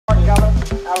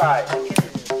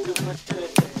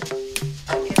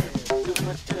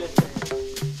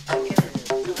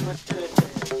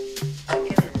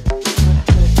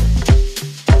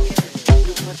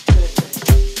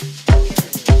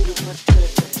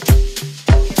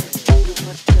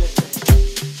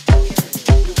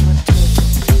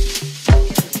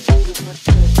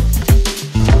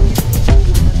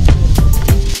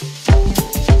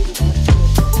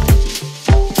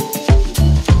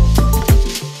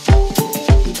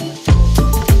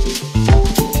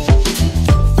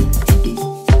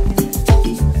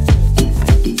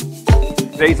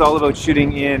Today's all about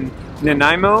shooting in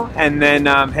Nanaimo and then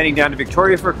heading down to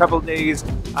Victoria for a couple of days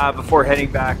before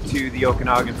heading back to the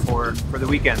Okanagan for the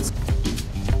weekends.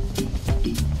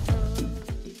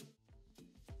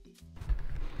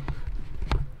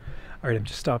 All right, I've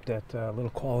just stopped at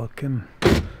Little Qualicum.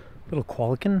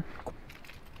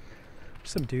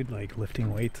 Some dude like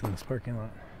lifting weights in this parking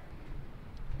lot.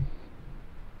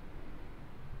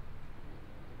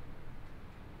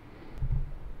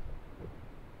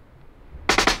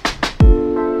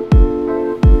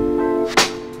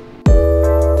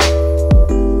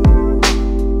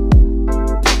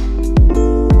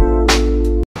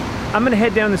 I'm gonna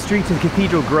head down the street to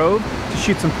Cathedral Grove to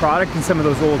shoot some product in some of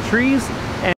those old trees.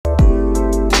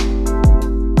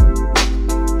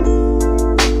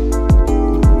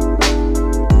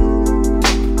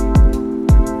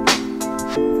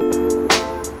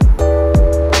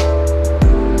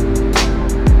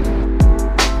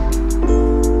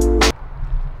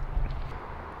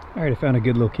 All right, I found a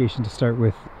good location to start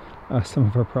with some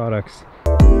of our products.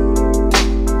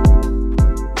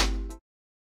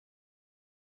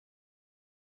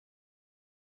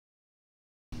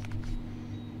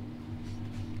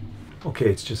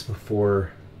 Okay, it's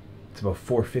about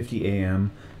 4:50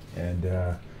 a.m. and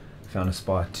found a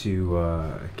spot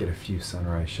to get a few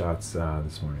sunrise shots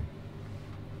this morning.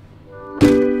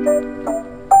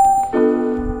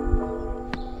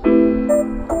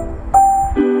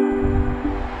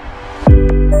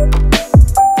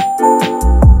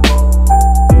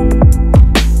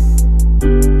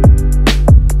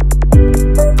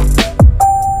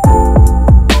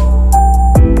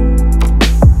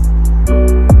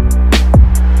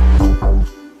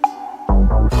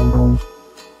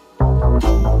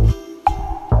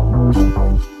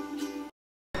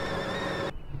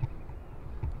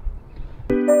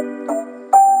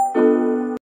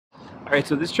 Alright,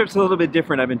 so this trip's a little bit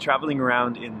different. I've been traveling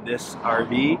around in this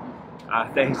RV.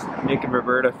 Thanks Nick and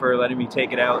Roberta for letting me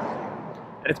take it out.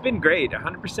 And it's been great,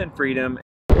 100% freedom.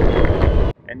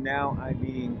 And now I'm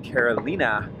meeting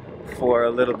Karolina for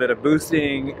a little bit of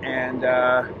boosting and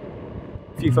a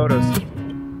few photos.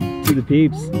 To the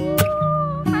peeps.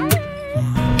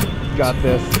 Got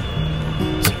this.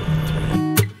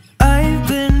 I've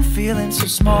been feeling so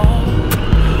small.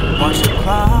 Watch the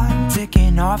clock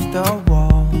ticking off the wall.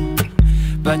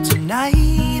 But tonight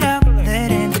I'm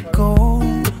letting it go.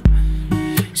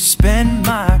 Spend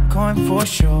my coin for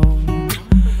sure.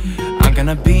 I'm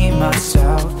gonna be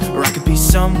myself, or I could be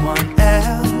someone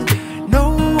else.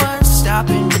 No one's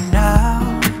stopping me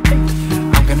now.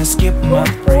 I'm gonna skip my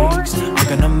breaks, I'm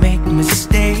gonna make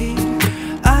mistakes.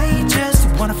 I just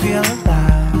wanna feel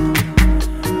alive.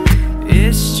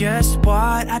 It's just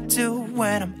what I do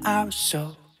when I'm out,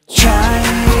 so try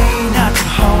not to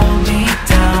hold me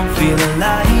down. Feel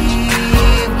alive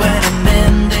when I'm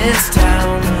in this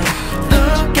town.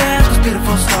 Look at those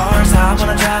beautiful stars. I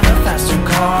wanna drive a faster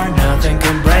car. Nothing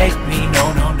can break me.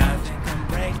 No, no, nothing can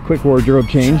break me. Quick wardrobe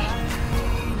change.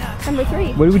 Number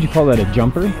 3. What would you call that, a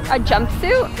jumper? A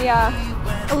jumpsuit? Yeah.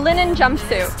 A linen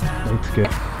jumpsuit. Looks good.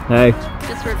 Hey.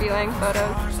 Just reviewing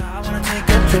photos. I wanna take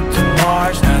a trip to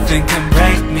Mars. Nothing can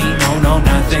break me. No, no,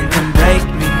 nothing can break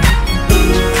me.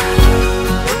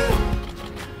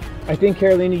 I think,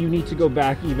 Karolina, you need to go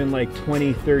back even like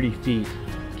 20, 30 feet.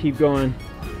 Keep going.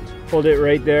 Hold it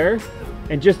right there.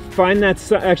 And just find that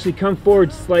sun. Actually, come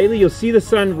forward slightly. You'll see the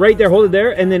sun right there. Hold it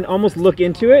there. And then almost look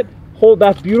into it. Hold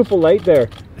that beautiful light there.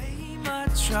 My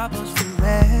troubles to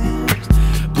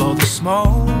rest. Blow the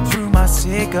smoke through my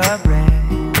cigarette.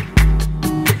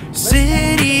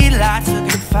 City lights looking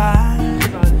fine.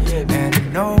 And I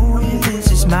know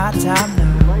this is my time now.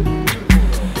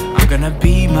 I'm gonna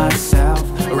be myself,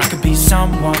 or I could be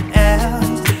someone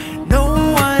else. No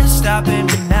one's stopping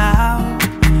me now.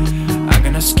 I'm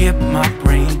gonna skip my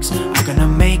breaks, I'm gonna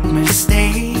make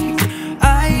mistakes.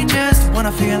 I just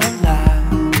wanna feel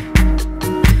alive.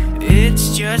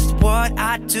 It's just what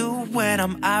I do when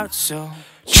I'm out, so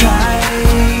try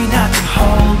not to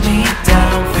hold me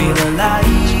down. Feel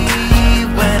alive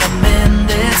when I'm in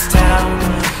this town.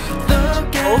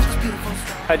 Look at this beautiful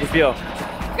stuff. How'd you feel?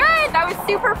 was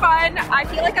super fun. I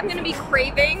feel like I'm gonna be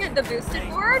craving the boosted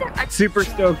board. Super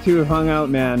stoked to have hung out,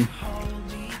 man.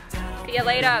 See you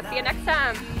later. See you next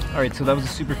time. Alright, so that was a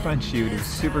super fun shoot. It was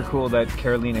super cool that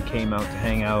Karolina came out to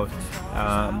hang out.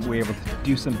 We were able to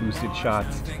do some boosted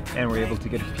shots, and we were able to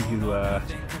get a few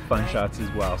fun shots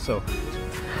as well. So,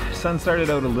 sun started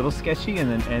out a little sketchy and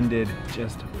then ended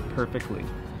just perfectly.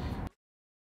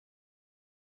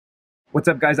 What's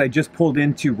up, guys? I just pulled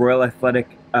into Royal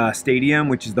Athletic Stadium,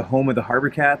 which is the home of the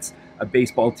HarbourCats, a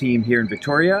baseball team here in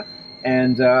Victoria.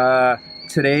 And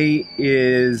today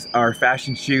is our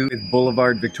fashion shoot with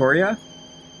Boulevard, Victoria.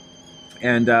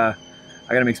 And I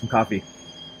gotta make some coffee.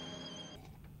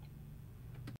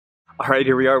 All right,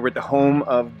 here we are. We're at the home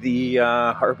of the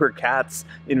HarbourCats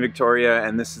in Victoria,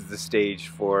 and this is the stage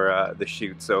for the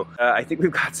shoot. So I think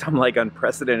we've got some like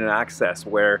unprecedented access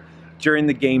where during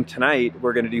the game tonight,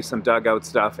 we're gonna do some dugout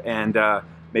stuff and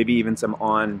maybe even some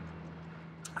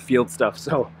on-field stuff.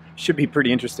 So should be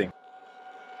pretty interesting.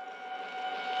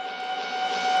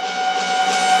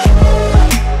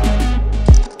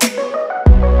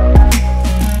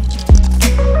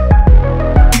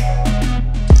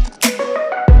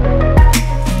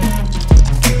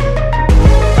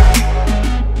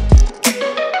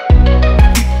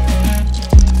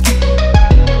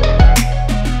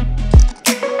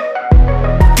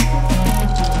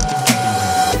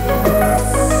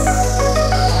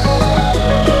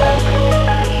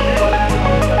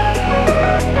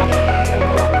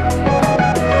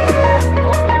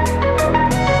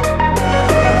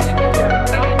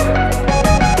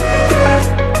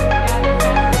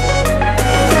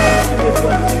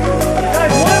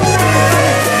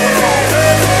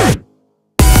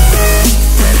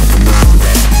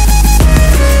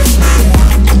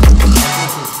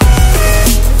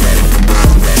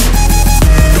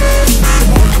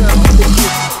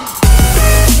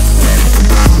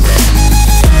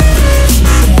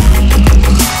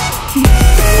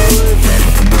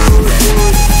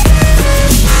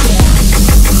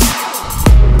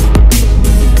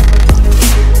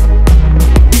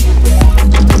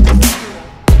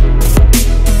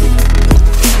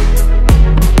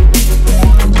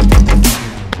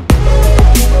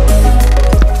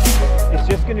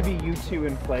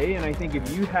 Play, and I think if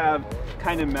you have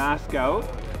kind of mask out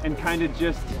and kind of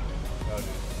just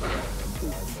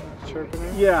chirping,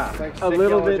 yeah, like a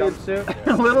little bit in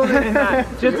that,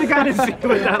 just to kind of see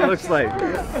what that looks like.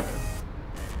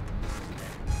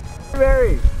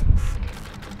 Very.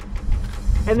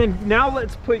 And then now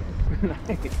let's put.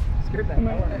 Skirt that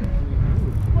color.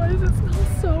 Why does it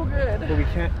smell so good? Well, we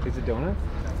can't. Is it donuts?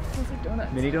 It smells like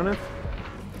donuts. Mini donuts?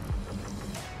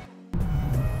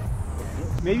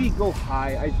 Maybe go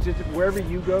high. I just wherever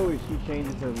you go, if she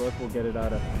changes her look, we'll get it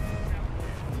out of.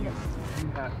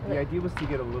 The idea was to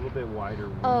get a little bit wider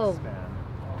wingspan.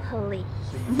 Please.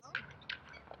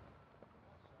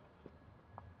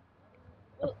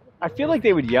 I feel like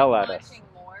they would yell at us.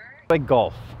 Like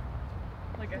golf.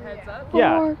 Like a heads up?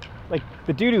 Yeah. Like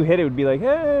the dude who hit it would be like,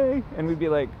 hey, and we'd be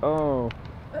like, oh,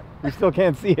 we still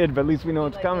can't see it, but at least we know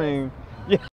it's coming.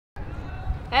 Yeah.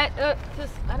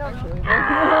 Just, I don't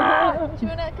know.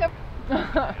 Juna, come.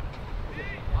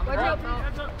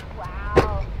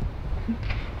 Wow.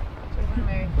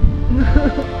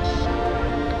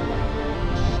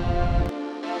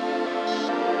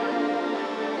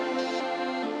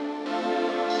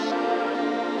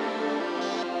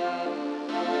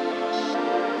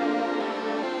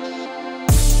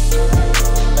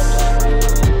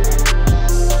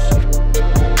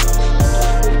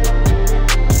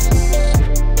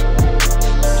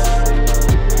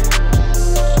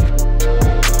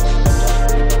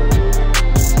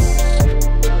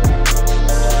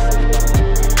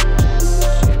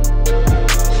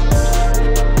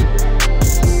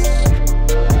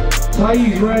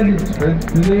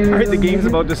 Alright, the game's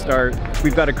about to start.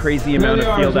 We've got a crazy amount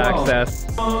of field access.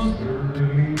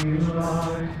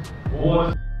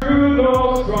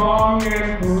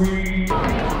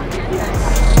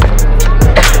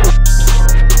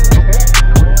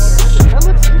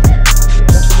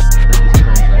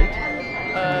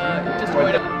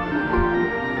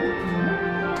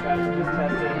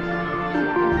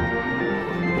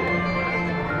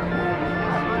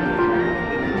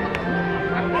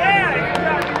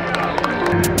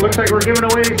 Looks like we're giving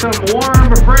away some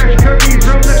warm, fresh cookies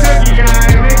from the cookie guy.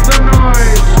 Make some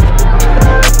noise.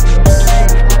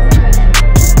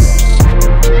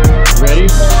 Ready?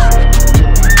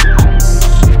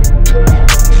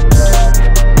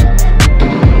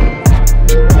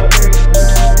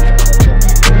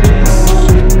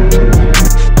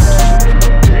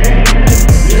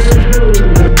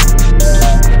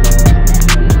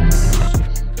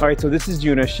 All right, so this is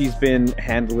Juna. She's been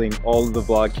handling all of the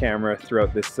vlog camera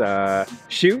throughout this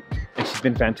shoot, and she's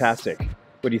been fantastic.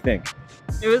 What do you think?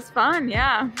 It was fun,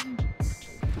 yeah.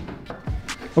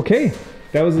 Okay,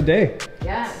 that was the day.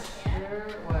 Yeah, sure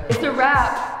was. It's a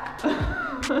wrap.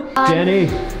 Jenny,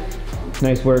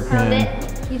 nice work, Found man.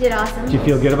 it. You did awesome. Do you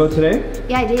feel good about today?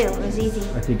 Yeah, I do. It was easy.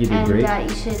 I think you did great.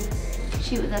 And you should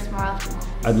shoot with us more often.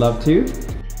 I'd love to.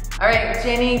 All right,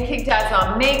 Jenny kicked ass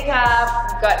on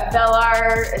makeup. We've got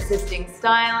Velar assisting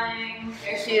styling.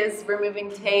 There she is,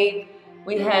 removing tape.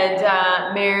 We had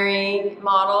Mary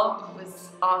model, who was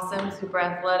awesome, super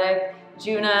athletic.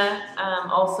 Juna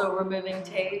also removing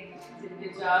tape, did a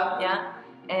good job, yeah.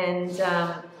 And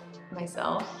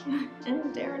myself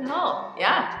and Darren Hull,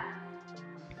 yeah.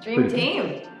 Dream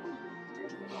team.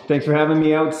 Thanks for having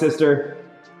me out, sister.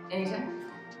 Anytime.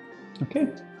 Okay.